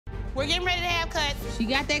We're getting ready to have cuts. She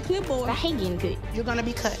got that clipboard. I hate getting cut. You're gonna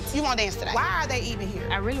be cut. You won't dance today. Why are they even here?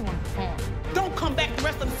 I really want to perform. Don't come back the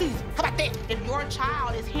rest of the season. How about that? If your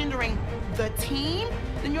child is hindering the team,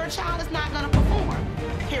 then your child is not gonna perform,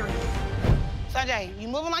 period. Sanjay, you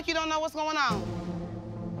moving like you don't know what's going on.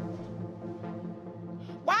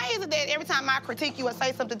 Why is it that every time I critique you or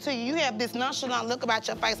say something to you, you have this nonchalant look about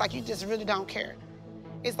your face like you just really don't care?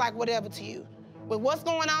 It's like whatever to you. With what's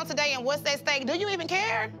going on today and what's at stake, do you even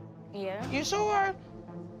care? Yeah. You sure?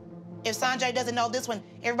 If Sanjay doesn't know this one,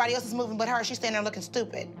 everybody else is moving but her, she's standing there looking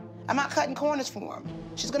stupid. I'm not cutting corners for him.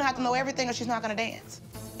 She's gonna have to know everything or she's not gonna dance.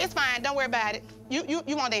 It's fine, don't worry about it. You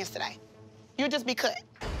won't dance today. You'll just be cut.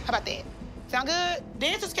 How about that? Sound good?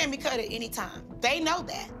 Dancers can be cut at any time. They know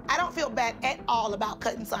that. I don't feel bad at all about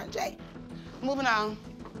cutting Sanjay. Moving on.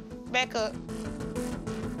 Back up.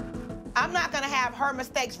 I'm not gonna have her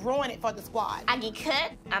mistakes ruin it for the squad. I get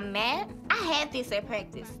cut, I'm mad. I had this at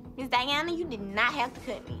practice. Miss Dianna, you did not have to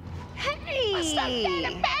cut me. Hey! What's up,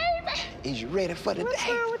 Daddy, baby? Is you ready for the day? What's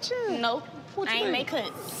wrong with you? Nope. What you I ain't mean? make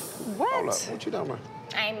cuts. What? Hold up. What you talking about?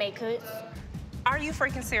 I ain't make cuts. Are you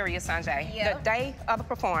freaking serious, Sanjay? Yep. The day of the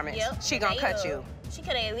performance, Yep. she gonna cut you. She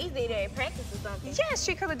could have at least did it at practice or something. Yes,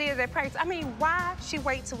 she could have did it at practice. I mean, why she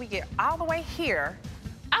wait till we get all the way here?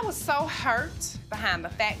 I was so hurt behind the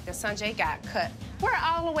fact that Sanjay got cut. We're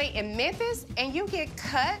all the way in Memphis and you get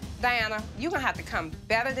cut? Diana, you're gonna have to come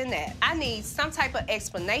better than that. I need some type of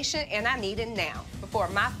explanation and I need it now before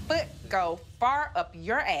my foot go far up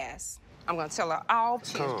your ass. I'm gonna tell her all.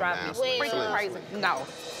 She's driving me freaking crazy. No,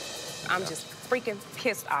 I'm just freaking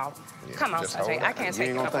pissed off. Yeah, come on, Sanjay, I can't take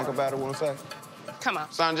it. You ain't gonna think about it one second? Come on.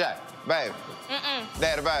 Sanjay, baby.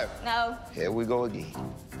 Daddy, baby. No. Here we go again.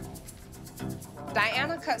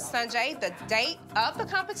 Diana cut Sanjay the date of the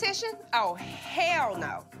competition? Oh, hell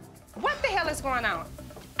no. What the hell is going on?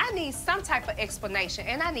 I need some type of explanation,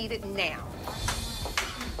 and I need it now.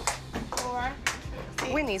 4,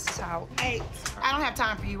 6, We need to talk. 8. I don't have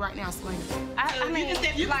time for you right now, Selena. I mean, you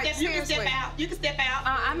can step out. You can step out.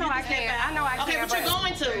 I know I can. I know I can. Okay, but you're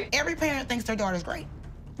going to. Every parent thinks their daughter's great.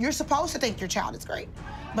 You're supposed to think your child is great.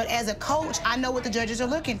 But as a coach, I know what the judges are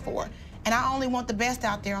looking for. And I only want the best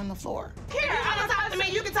out there on the floor. Here, you can talk to me.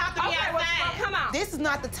 You can talk to me outside. Well, come on. This is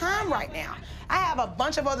not the time right now. I have a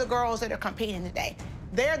bunch of other girls that are competing today.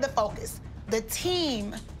 They're the focus. The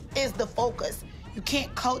team is the focus. You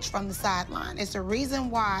can't coach from the sideline. It's the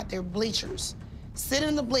reason why they're bleachers. Sit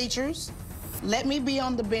in the bleachers, let me be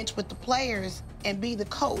on the bench with the players and be the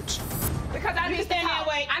coach. Because I need to stand talk.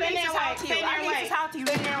 there and wait. I need to talk to you. I need to talk to you.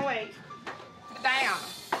 Stand there and wait. Diana,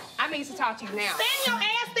 I need to talk to you now. Stand your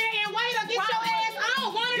ass there and wait or get your ass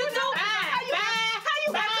on. One You of the do. two.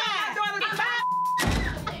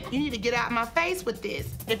 You need to get out of my face with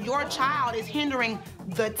this. If your child is hindering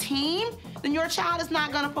the team, then your child is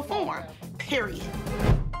not gonna perform, period.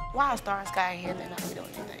 Why is Star and Sky here? They're not doing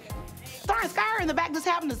anything. Star and Sky are in the back just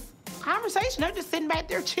having this conversation. They're just sitting back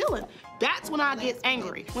there chilling. That's when I get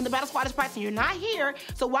angry. When the battle squad is practicing, you're not here.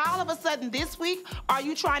 So why all of a sudden this week are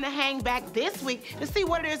you trying to hang back this week to see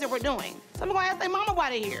what it is that we're doing? So I'm gonna ask their mama why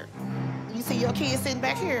they're here. You see your kids sitting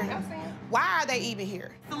back here. Why are they even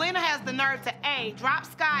here? Selena has the nerve to A, drop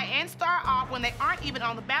Sky and Star off when they aren't even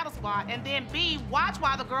on the battle squad, and then B, watch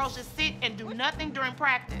while the girls just sit and do nothing during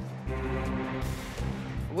practice.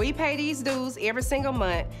 We pay these dues every single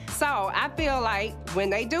month. So I feel like when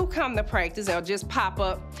they do come to practice, they'll just pop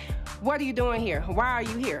up. What are you doing here? Why are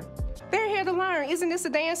you here? They're here to learn. Isn't this a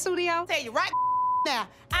dance studio? Tell you right now,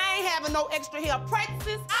 I ain't having no extra help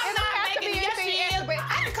practices. I'm not making it. Yes, she is. But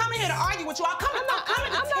I didn't come in here to argue with you. I'm coming to tell you.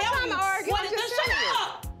 I'm not trying to argue. What is this? Shut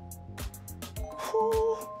up.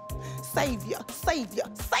 Ooh, savior, savior,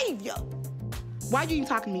 savior. Why are you even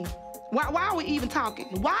talking to me? Why are we even talking?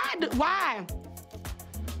 Why?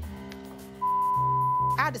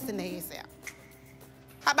 I'll just send their ass out.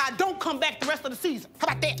 How about don't come back the rest of the season? How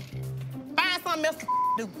about that? Find something else to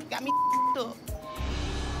do. Got me up.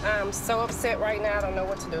 I'm so upset right now, I don't know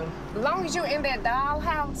what to do. As long as you're in that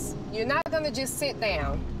dollhouse, you're not gonna just sit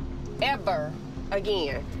down, ever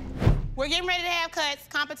again. We're getting ready to have cuts.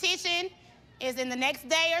 Competition is in the next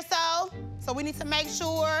day or so. So we need to make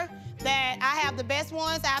sure that I have the best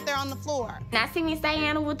ones out there on the floor. And I see Miss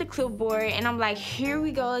Dianna with the clipboard, and I'm like, here we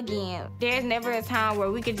go again. There's never a time where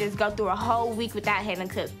we could just go through a whole week without having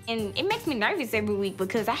cuts. And it makes me nervous every week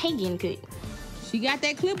because I hate getting cut. She got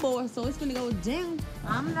that clipboard, so it's gonna go down.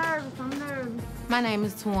 I'm nervous. My name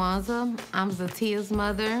is Tawanza. I'm Zatia's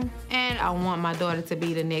mother, and I want my daughter to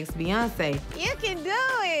be the next Beyonce. You can do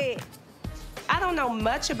it. I don't know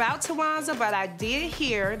much about Tawanza, but I did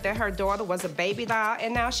hear that her daughter was a baby doll,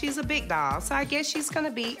 and now she's a big doll. So I guess she's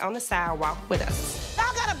gonna be on the sidewalk with us.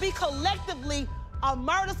 Y'all got a be collectively a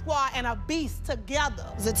murder squad and a beast together.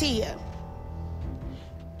 Zatia,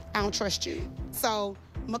 I don't trust you. So,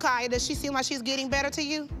 Micaiah, does she seem like she's getting better to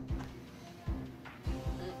you?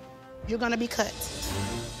 You're gonna be cut.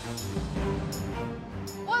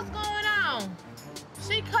 What's going on?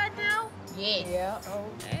 She cut now? Yes.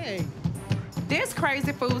 Yeah. Hey. This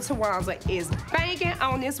crazy fool Tawanza is banging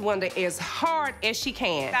on this window as hard as she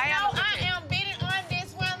can. No, I am beating on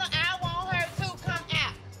this window. I want her to come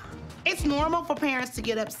out. It's normal for parents to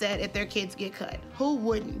get upset if their kids get cut. Who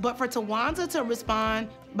wouldn't? But for Tawanza to respond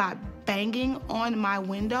by banging on my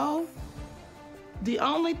window, the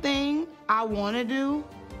only thing I want to do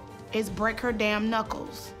is break her damn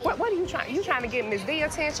knuckles. What are you trying? You trying to get Miss D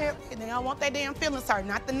attention? And they don't want their damn feelings hurt,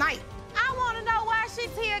 not tonight. I want to know why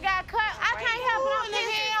Tia got cut. I can't help it. I'm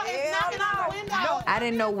pissed. It's knocking on the window. I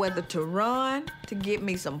didn't know whether to run, to get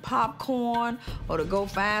me some popcorn, or to go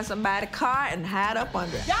find somebody's car and hide up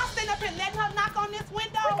under it. Y'all stand up here letting her knock on this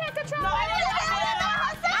window. We can't control it.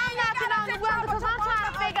 I'm knocking on the window because I'm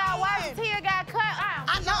trying to figure out why Tia got cut.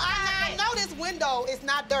 I know this window is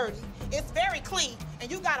not dirty. It's very clean,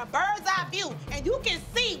 and you got a bird's eye view, and you can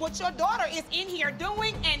see what your daughter is in here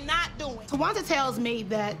doing and not doing. Tawanza tells me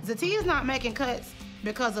that Zatia's not making cuts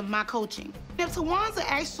because of my coaching. If Tawanza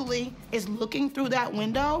actually is looking through that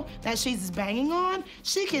window that she's banging on,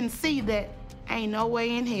 she can see that ain't no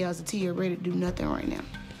way in hell Zatia ready to do nothing right now.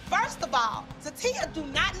 First of all, Zatia do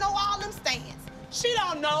not know all them stands. She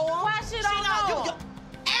don't know them. Why she don't know them?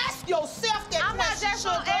 Ask yourself that I'm not question, just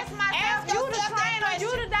gonna sugar. ask myself. You the yourself that trainer, you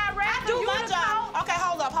question. the director, I do you my the job. coach. Okay,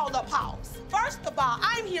 hold up, pause. First of all,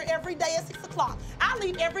 I'm here every day at 6 o'clock. I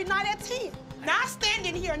leave every night at 10. Now I stand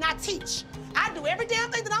in here and I teach. I do every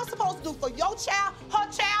damn thing that I'm supposed to do for your child, her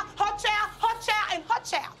child, her child, her child, and her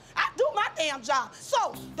child. I do my damn job.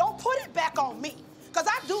 So don't put it back on me, because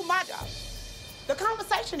I do my job. The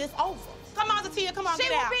conversation is over. Come on, Zatia, come on, She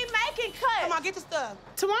get will out. be making cuts. Come on, get the stuff.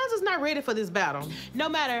 Tawanza's not ready for this battle. No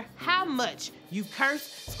matter how much you curse,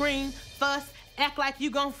 scream, fuss, act like you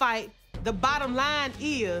gonna fight, the bottom line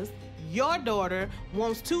is your daughter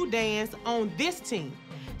wants to dance on this team.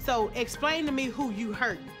 So explain to me who you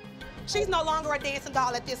hurt. She's no longer a dancing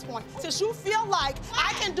doll at this point. Since you feel like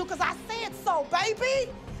I can do, because I said so, baby,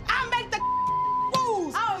 I make the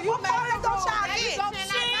rules. Oh, you What part made of the your rules. child Now you is? gonna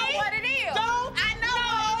say I know what it is. Don't I know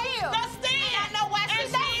what it is. the stand. And I know why she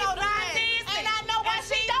don't know the stand. And I know why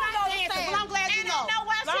she don't know the stand. Well, I'm glad you know. And I know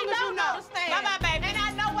why she don't know the stand. Bye-bye, baby. And I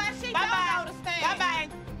know why she don't know the stand. Bye-bye.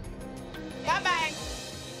 Bye-bye.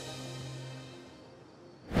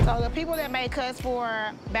 So the people that made cuts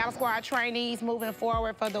for Battle Squad trainees moving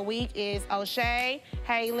forward for the week is O'Shea,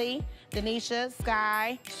 Haley, Denisha,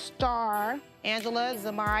 Sky, Star, Angela,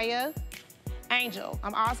 Zamaya, Angel.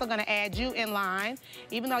 I'm also gonna add you in line.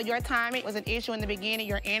 Even though your timing was an issue in the beginning,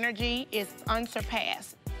 your energy is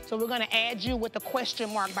unsurpassed. So we're gonna add you with a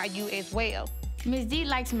question mark by you as well. Miss D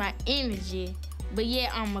likes my energy, but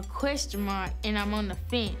yet I'm a question mark and I'm on the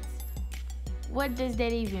fence. What does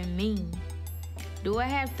that even mean? Do I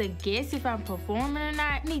have to guess if I'm performing or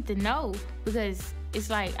not? I need to know, because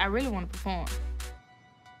it's like I really want to perform.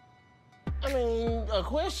 I mean, a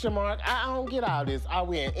question mark? I don't get all this. Are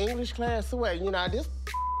we in English class or what? You know, this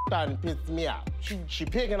starting to piss me off. She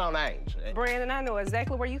picking on Angel. Brandon, I know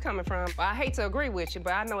exactly where you coming from. Well, I hate to agree with you,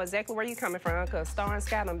 but I know exactly where you coming from, because Star and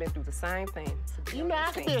Scott done been through the same thing. You know,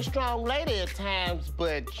 I can be a strong lady at times,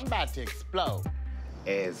 but I'm about to explode.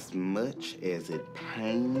 As much as it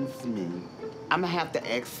pains me, I'm gonna have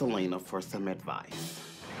to ask Selena for some advice.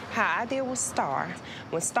 How I deal with Star,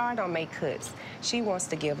 when Star don't make cuts, she wants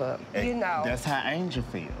to give up. You know. That's how Angel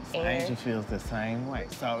feels. And Angel feels the same way.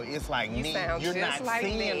 So it's like You sound you're just not like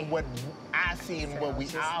seeing me. what I see and what we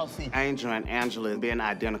all see. Angel and Angela being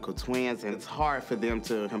identical twins, and it's hard for them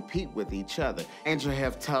to compete with each other. Angel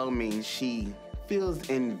have told me she feels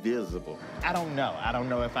invisible. I don't know. I don't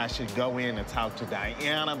know if I should go in and talk to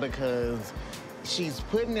Dianna, because she's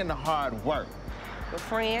putting in the hard work. But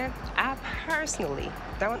friend, I personally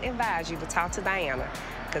don't advise you to talk to Dianna,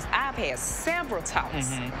 because I've had several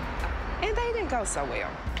talks, and they didn't go so well.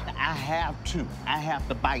 I have to. I have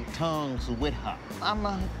to bite tongues with her. I'm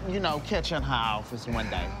catch her in her office one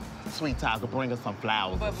day. Sweet talk will bring her some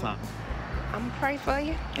flowers or something. I'm gonna pray for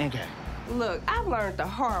you. Okay. Look, I've learned the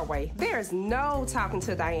hard way. There is no talking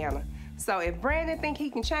to Dianna. So if Brandon think he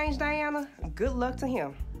can change Dianna, good luck to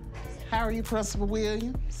him. How are you, Principal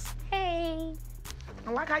Williams? Hey.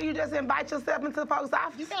 I like how you just invite yourself into the post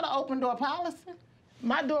office. You got an open door policy?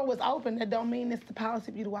 My door was open. That don't mean it's the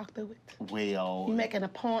policy for you to walk through it. Well, You make an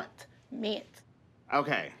appointment.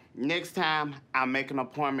 okay, next time I'll make an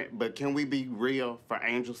appointment, but can we be real for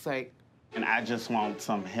Angel's sake? And I just want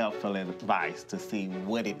some helpful advice to see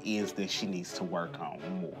what it is that she needs to work on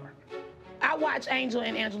more. I watch Angel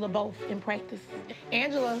and Angela both in practice.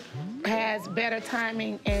 Angela has better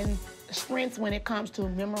timing and strengths when it comes to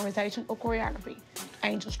memorization or choreography.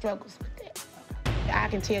 Angel struggles with that. I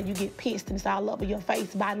can tell you get pissed and it's all over your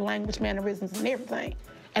face, body language, mannerisms, and everything.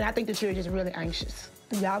 And I think that you're just really anxious.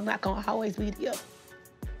 Y'all not gonna always be together.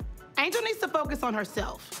 Angel needs to focus on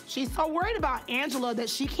herself. She's so worried about Angela that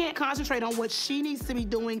she can't concentrate on what she needs to be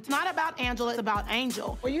doing. It's not about Angela, it's about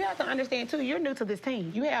Angel. Well, you have to understand, too, you're new to this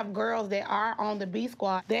team. You have girls that are on the B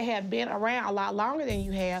squad that have been around a lot longer than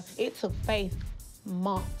you have. It took Faith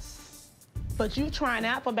months. But you trying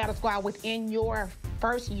out for Battle Squad within your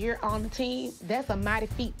first year on the team, that's a mighty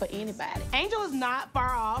feat for anybody. Angel is not far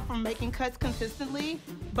off from making cuts consistently,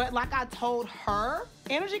 but like I told her,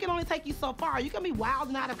 energy can only take you so far. You can be wild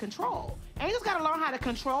and out of control. Angel's gotta learn how to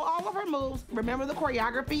control all of her moves, remember the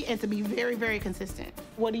choreography, and to be very, very consistent.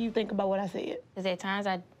 What do you think about what I said? Because at times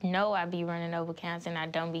I know I be running over counts and I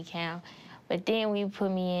don't be count. But then when you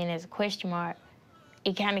put me in as a question mark,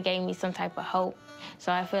 it kind of gave me some type of hope.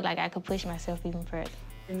 So I feel like I could push myself even further.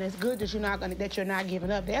 And it's good that you're not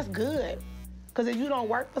giving up. That's good. Because if you don't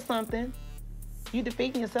work for something, you're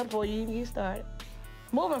defeating yourself before you even get started.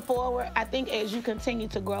 Moving forward, I think as you continue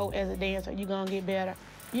to grow as a dancer, you're gonna get better.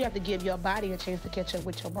 You have to give your body a chance to catch up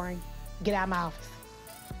with your brain. Get out of my office.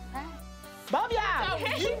 Right. Both of y'all.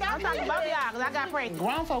 I'm talking both of y'all, because I got pregnant.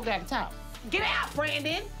 Grown folk got to talk. Get out,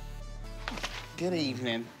 Brandon. Good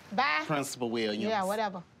evening. Bye. Principal Williams. Yeah,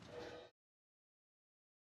 whatever.